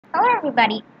Hello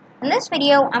everybody. In this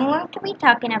video, I'm going to be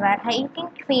talking about how you can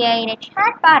create a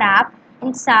chatbot app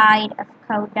inside of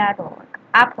code.org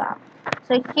app lab.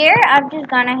 So here I've just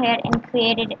gone ahead and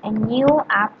created a new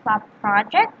app lab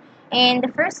project, and the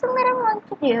first thing that I'm going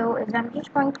to do is I'm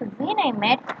just going to rename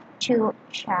it to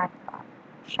chatbot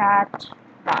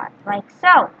like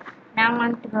so. Now I'm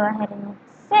going to go ahead and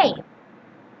save,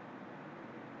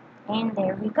 and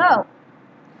there we go.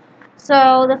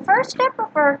 So the first step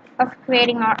of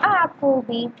creating our app will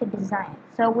be to design.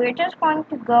 So we're just going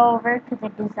to go over to the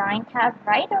design tab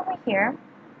right over here,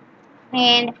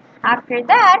 and after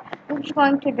that we're just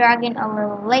going to drag in a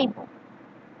little label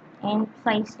and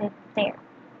place it there.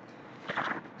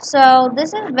 So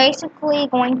this is basically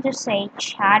going to say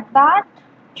chatbot,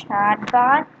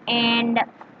 and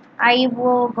I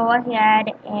will go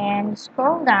ahead and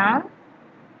scroll down.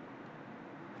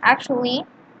 Actually,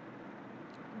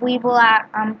 we will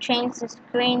change the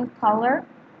screen color,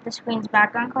 the screen's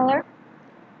background color.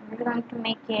 We're going to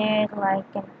make it like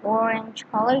an orange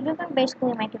color. You can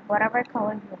basically make it whatever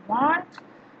color you want,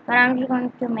 but I'm just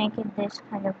going to make it this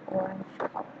kind of orange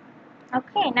color.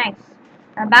 Okay, nice.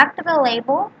 Now back to the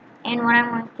label, and what I'm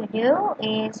going to do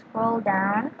is scroll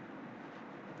down,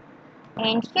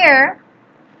 and here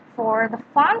for the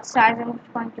font size I'm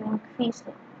just going to increase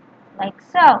it like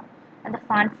so. And the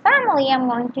font family I'm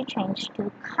going to change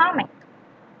to comic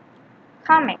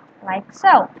like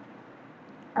so.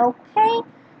 Okay,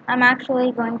 I'm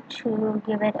actually going to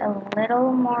give it a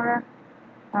little more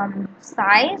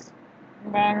size,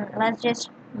 and then let's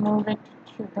just move it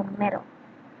to the middle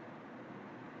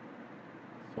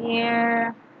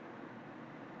here.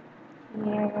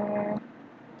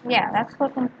 Yeah, that's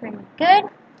looking pretty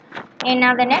good. And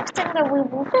now the next thing that we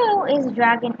will do is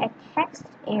drag in a text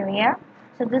area.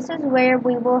 So this is where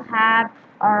we will have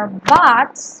our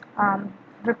bots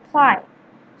reply.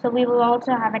 So we will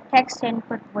also have a text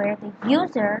input where the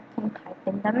user can type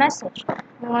in the message. I'm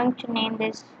going to name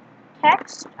this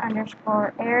text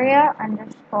underscore area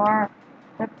underscore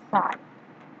reply.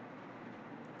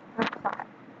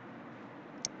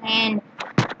 And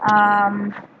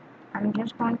I'm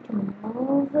just going to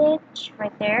move it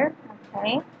right there.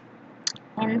 Okay.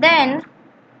 And then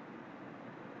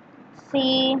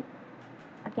see,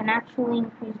 I can actually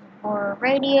increase the border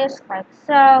radius like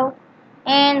so,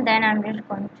 and then I'm just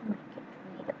going to make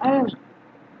it read only,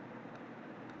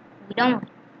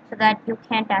 so that you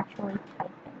can't actually type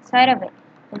inside of it.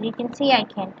 As you can see, I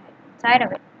can't type inside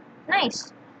of it.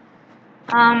 Nice.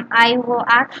 I will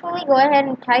actually go ahead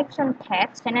and type some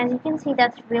text, and as you can see,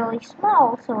 that's really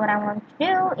small. So what I want to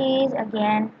do is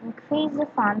again increase the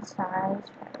font size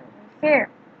right over here.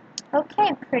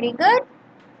 Okay, pretty good.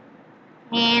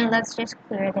 And let's just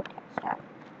clear the text out.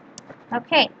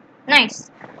 Okay,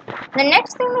 nice. The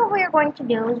next thing that we're going to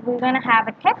do is we're going to have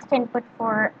a text input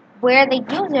for where the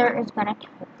user is going to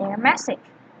type their message.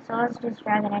 So let's just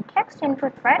drag in a text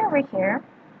input right over here,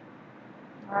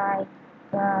 like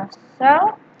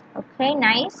so. Okay,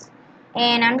 nice.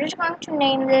 And I'm just going to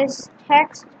name this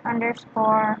text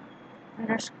underscore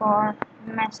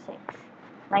message,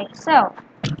 like so.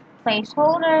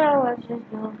 Placeholder, let's just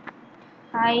do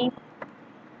type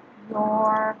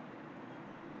your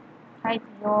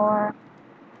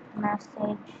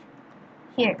message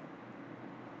here.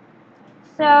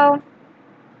 So,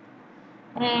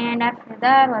 and after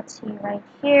that, let's see right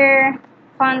here,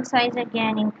 font size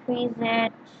again, increase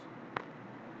it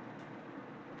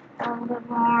a little bit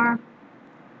more.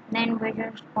 Then we're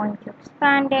just going to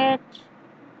expand it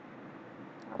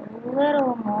a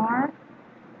little more.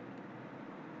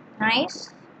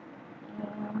 Nice.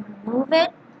 And move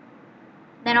it.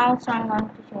 Then also I'm going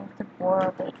to change the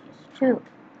border radius too.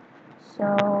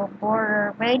 So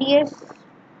border radius,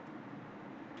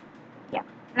 yeah,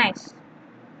 nice.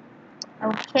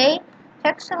 Okay,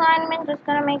 text alignment, just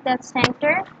gonna make that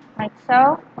center, like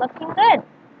so, looking good.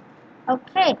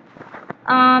 Okay,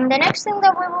 the next thing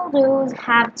that we will do is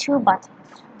have two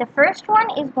buttons. The first one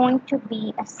is going to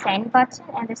be a send button,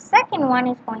 and the second one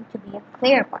is going to be a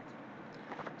clear button.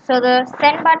 So the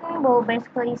send button will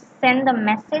basically send the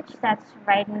message that's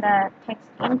right in the text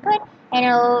input, and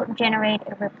it'll generate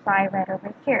a reply right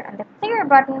over here. And the clear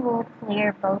button will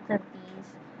clear both of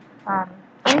these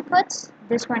inputs.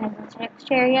 This one is a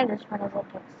text area, this one is a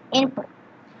text input.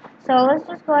 So let's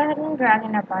just go ahead and drag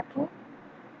in a button,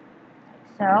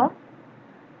 like so.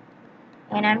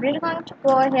 And I'm just going to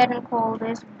go ahead and call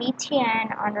this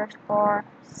btn underscore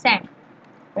send.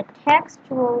 The text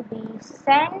will be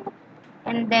send,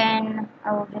 and then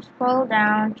I will just scroll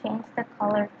down, change the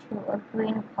color to a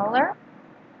green color.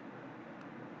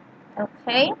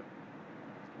 Okay,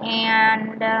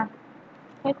 and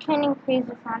You can increase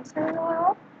the font size a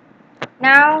little.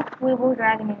 Now we will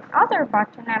drag in another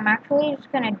button. I'm actually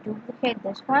just gonna duplicate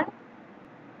this one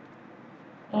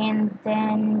and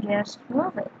then just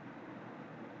move it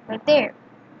right there.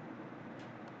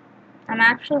 I'm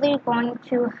actually going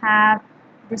to have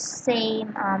the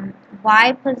same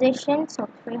Y position, so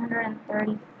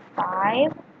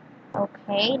 335.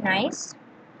 Okay, nice.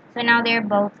 So now they're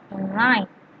both in line.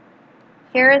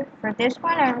 Here for this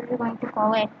one, I'm just going to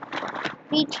call it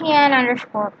btn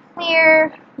underscore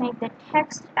clear. Make the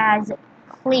text as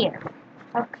clear.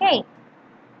 Okay.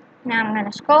 Now I'm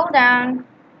gonna scroll down,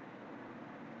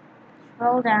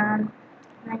 and then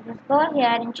just go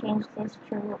ahead and change this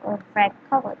to a red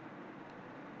color.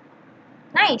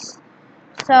 Nice.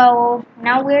 So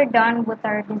now we're done with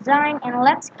our design, and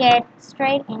let's get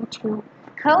straight into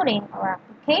coding our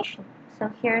application. So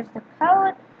here's the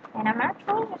code, and I'm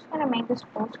actually just gonna make this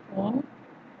full screen,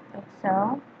 like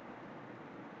so.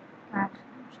 I'm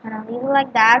just gonna leave it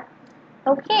like that.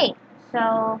 Okay,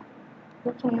 so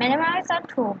we can minimize our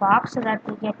toolbox so that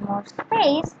we get more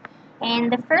space.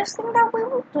 And the first thing that we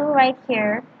will do right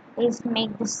here is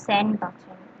make the send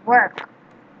button work.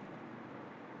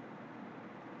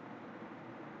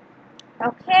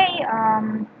 Okay,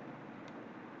 I'm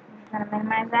gonna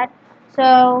minimize that.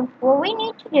 So what we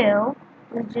need to do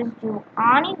is just do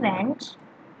on event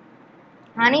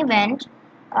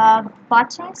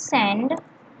button send,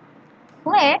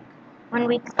 click. When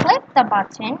we click the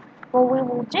button, what we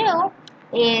will do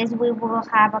is we will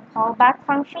have a callback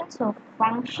function. So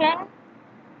function,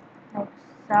 like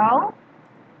so.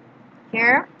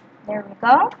 Here, there we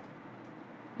go.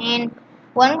 And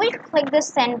when we click the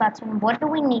send button, what do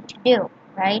we need to do,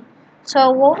 right?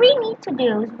 So what we need to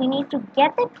do is we need to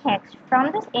get the text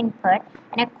from this input,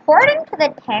 and according to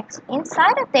the text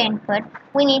inside of the input,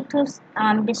 we need to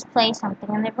display something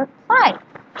in the reply.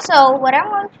 So what I'm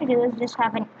going to do is just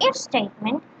have an if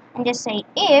statement and just say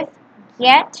if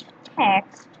get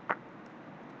text,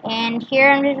 and here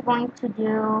I'm just going to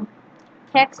do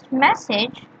text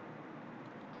message.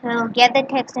 We'll get the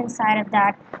text inside of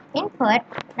that input.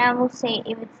 Now we'll say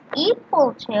if it's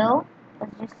equal to,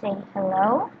 let's just say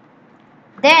hello.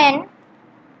 Then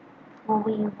what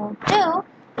we will do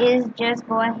is just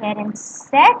go ahead and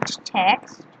set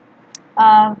text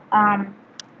of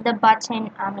the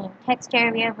button, text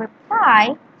area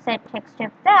reply, set text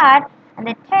of that, and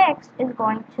the text is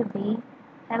going to be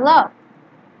hello,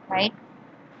 right?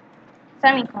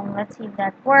 Semicolon, let's see if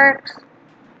that works.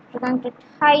 We're going to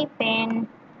type in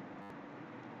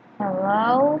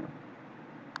hello,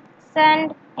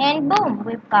 send, and boom,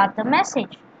 we've got the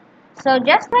message. So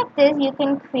just like this, you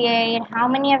can create how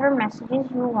many ever messages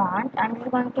you want. I'm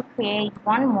just going to create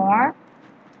one more.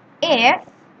 If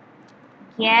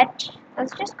get,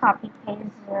 let's just copy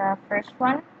paste the first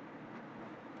one.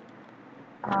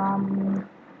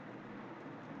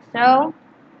 So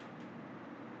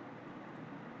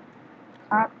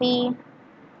copy,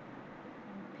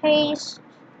 paste,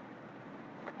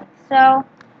 like so.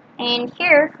 And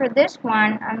here for this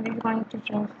one, I'm just going to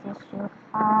change this to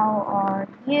how are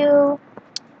you,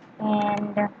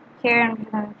 and here I'm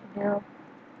just going to do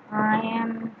I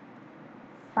am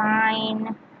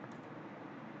fine,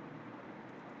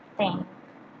 thank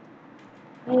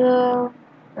you,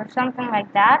 or something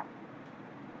like that.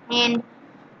 And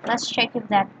let's check if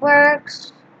that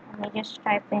works. Let me just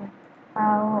type in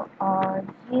how are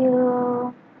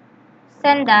you,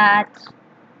 send that,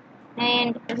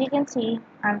 and as you can see,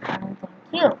 I'm fine, thank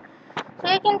you.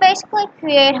 So you can basically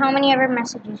create how many ever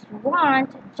messages you want,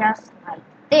 just like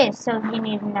this. So if you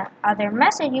need another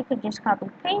message, you could just copy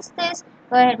paste this,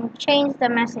 go ahead and change the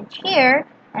message here,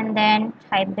 and then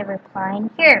type the reply in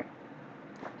here.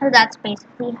 So that's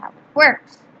basically how it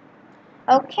works.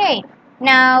 Okay,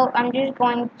 now I'm just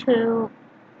going to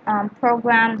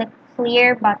program the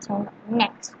clear button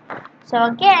next. So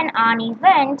again, on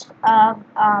event of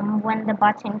when the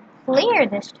button clear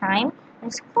this time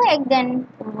is clicked, then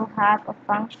we will have a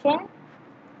function.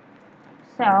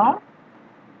 So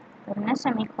put in a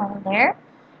semicolon there,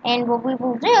 and what we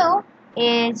will do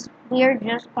is we are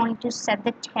just going to set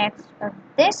the text of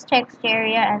this text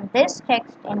area and this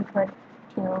text input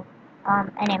to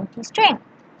an empty string.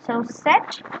 So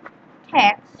set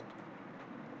text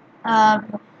of,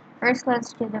 first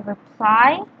let's do the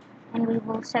reply, and we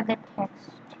will set the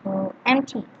text to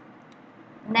empty.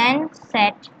 Then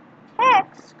set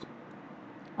text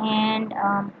and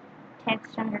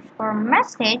text underscore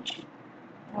message,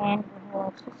 and we will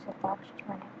also set that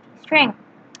to an empty string.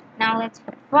 Now let's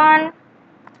hit run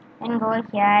and go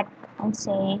ahead and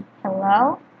say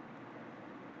hello.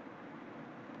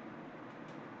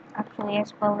 Actually, I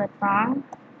spelled it wrong.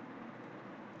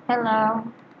 hello,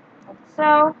 like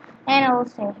so, and it will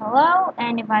say hello,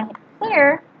 and if I hit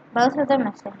clear, both of the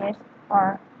messages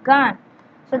are gone.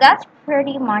 So that's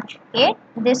pretty much it.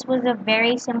 This was a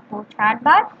very simple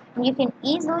chatbot, and you can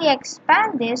easily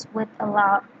expand this with a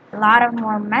lot of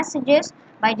more messages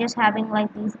by just having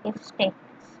like these if statements.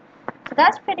 So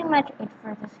that's pretty much it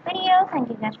for this video. Thank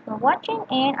you guys for watching,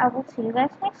 and I will see you guys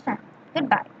next time.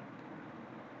 Goodbye.